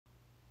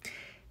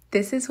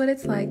This is what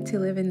it's like to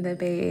live in the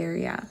Bay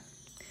Area.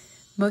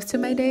 Most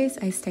of my days,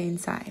 I stay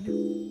inside.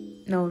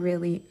 No,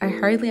 really, I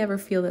hardly ever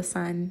feel the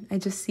sun. I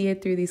just see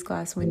it through these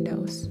glass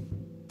windows.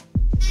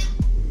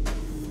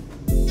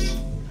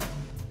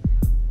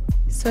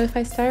 So if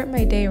I start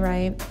my day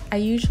right, I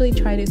usually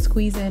try to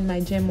squeeze in my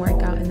gym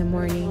workout in the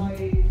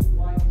morning.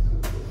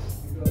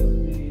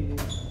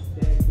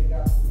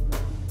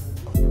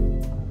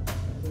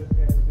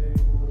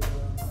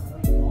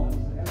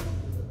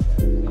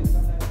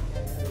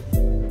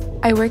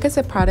 I work as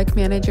a product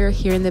manager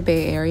here in the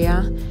Bay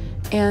Area,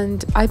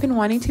 and I've been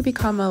wanting to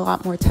become a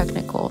lot more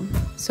technical.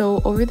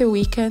 So over the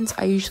weekends,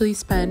 I usually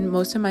spend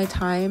most of my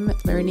time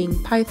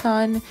learning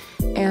Python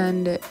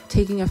and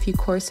taking a few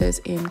courses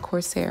in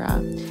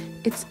Coursera.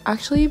 It's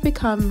actually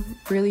become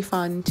really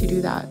fun to do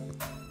that.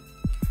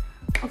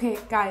 Okay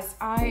guys,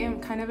 I am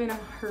kind of in a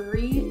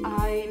hurry.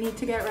 I need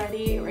to get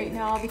ready right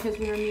now because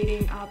we are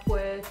meeting up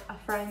with a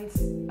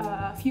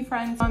few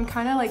friends. I'm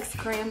kind of like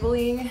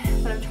scrambling,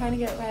 but I'm trying to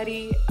get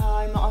ready.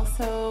 I'm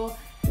also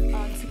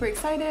super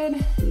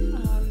excited.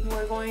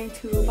 We're going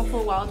to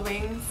Buffalo Wild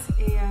Wings,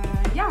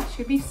 and yeah, it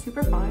should be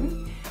super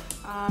fun.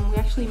 We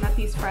actually met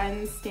these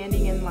friends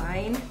standing in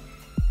line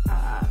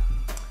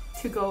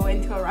to go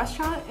into a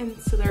restaurant, and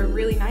so they're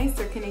really nice.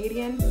 They're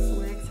Canadian, so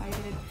we're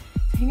excited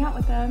to hang out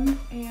with them.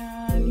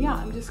 And yeah,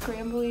 I'm just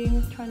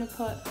scrambling, trying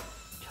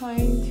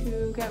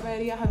to get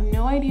ready. I have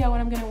no idea what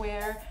I'm gonna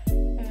wear,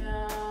 and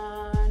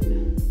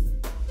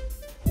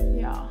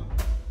yeah.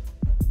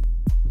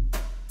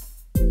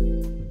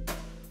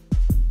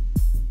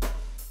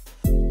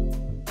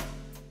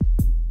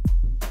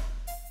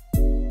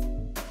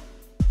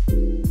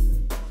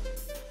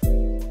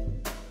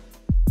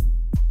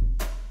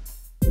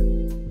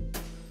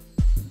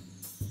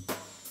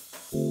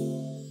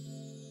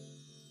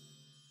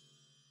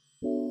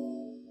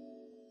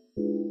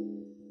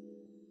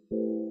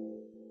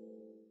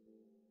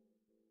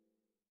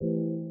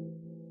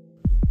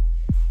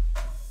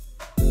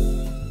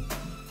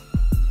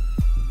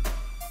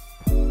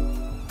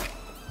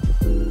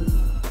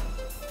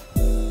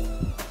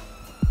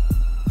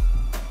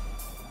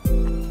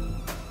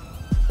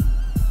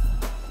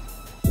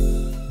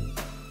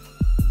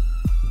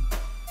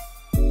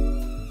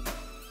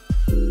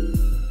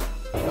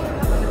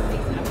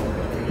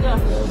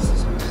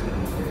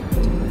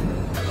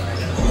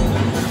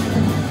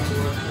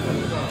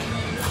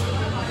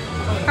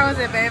 How was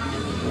it, babe?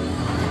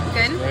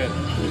 Good? Great.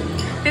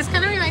 This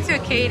kind of reminds me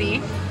of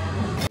Katie.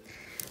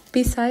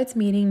 Besides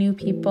meeting new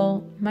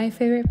people, my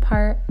favorite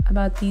part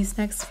about these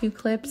next few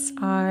clips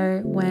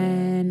are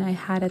when I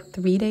had a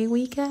 3-day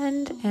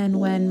weekend and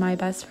when my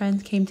best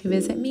friends came to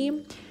visit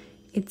me.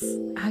 It's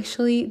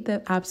actually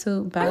the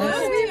absolute best.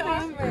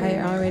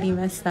 I already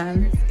miss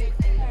them.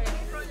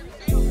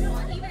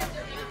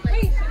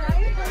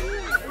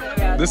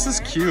 This is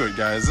cute,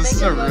 guys. This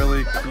is a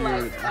really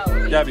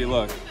cute... Gabby,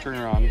 look. Turn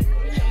around.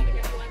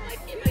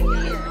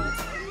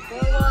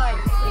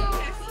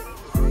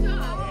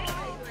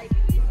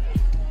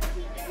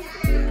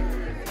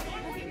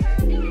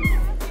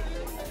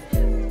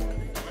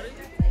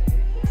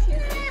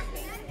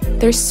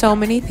 There's so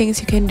many things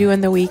you can do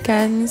in the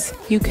weekends.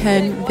 You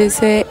can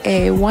visit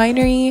a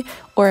winery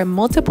or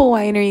multiple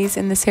wineries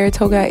in the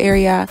Saratoga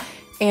area,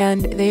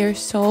 and they are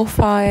so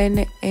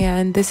fun.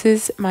 And this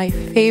is my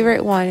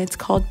favorite one. It's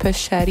called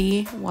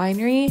Pachetti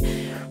Winery.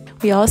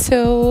 We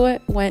also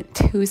went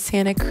to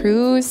Santa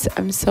Cruz.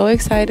 I'm so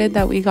excited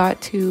that we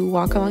got to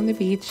walk along the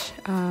beach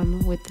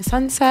with the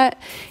sunset.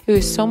 It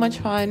was so much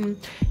fun.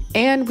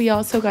 And we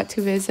also got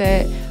to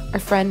visit our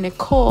friend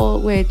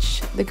Nicole,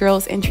 which the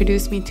girls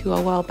introduced me to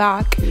a while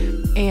back.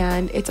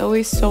 And it's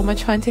always so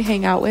much fun to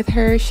hang out with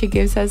her. She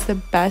gives us the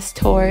best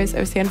tours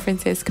of San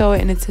Francisco,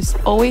 and it's just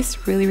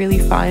always really, really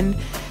fun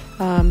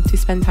to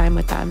spend time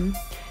with them.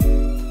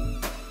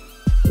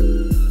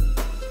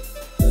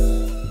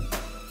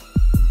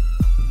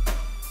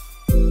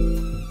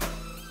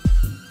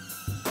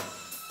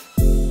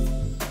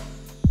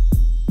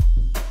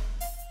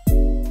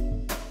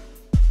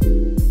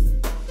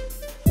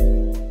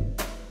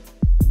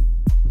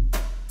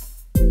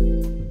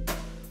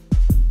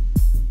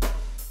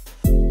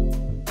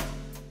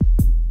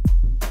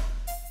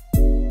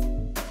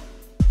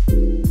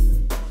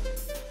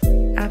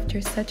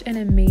 After such an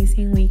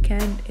amazing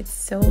weekend, it's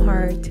so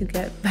hard to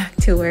get back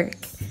to work.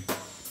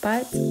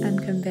 But I'm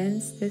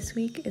convinced this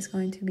week is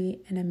going to be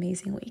an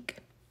amazing week.